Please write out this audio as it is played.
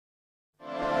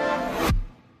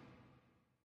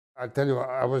I tell you,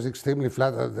 I was extremely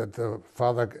flattered that the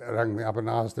father rang me up and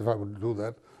asked if I would do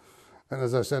that. And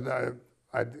as I said,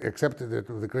 I accepted it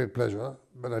with a great pleasure,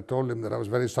 but I told him that I was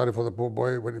very sorry for the poor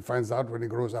boy when he finds out when he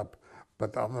grows up.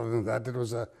 But other than that, it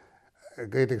was a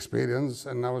great experience,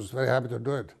 and I was very happy to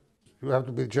do it. You have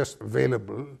to be just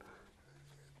available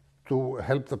to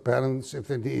help the parents if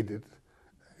they need it,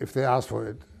 if they ask for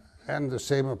it. And the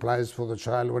same applies for the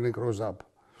child when he grows up.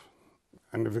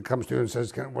 And if it comes to you and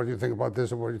says, what do you think about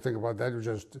this or what do you think about that, you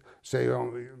just say,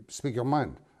 speak your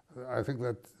mind. I think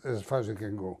that as far as you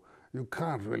can go. You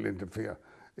can't really interfere.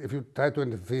 If you try to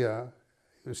interfere,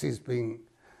 you cease being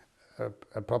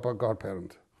a proper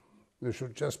godparent. You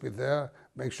should just be there,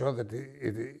 make sure that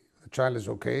the child is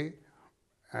okay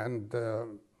and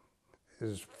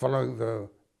is following the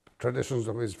traditions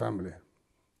of his family.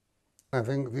 I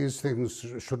think these things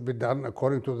should be done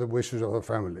according to the wishes of the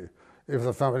family. If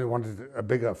the family wanted a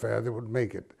bigger affair, they would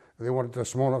make it. If they wanted a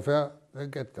small affair, they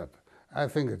get that. I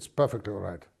think it's perfectly all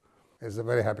right. It's a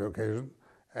very happy occasion,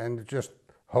 and just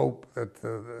hope that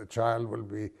the child will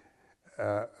be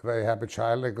a very happy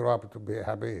child and grow up to be a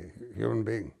happy human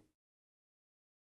being.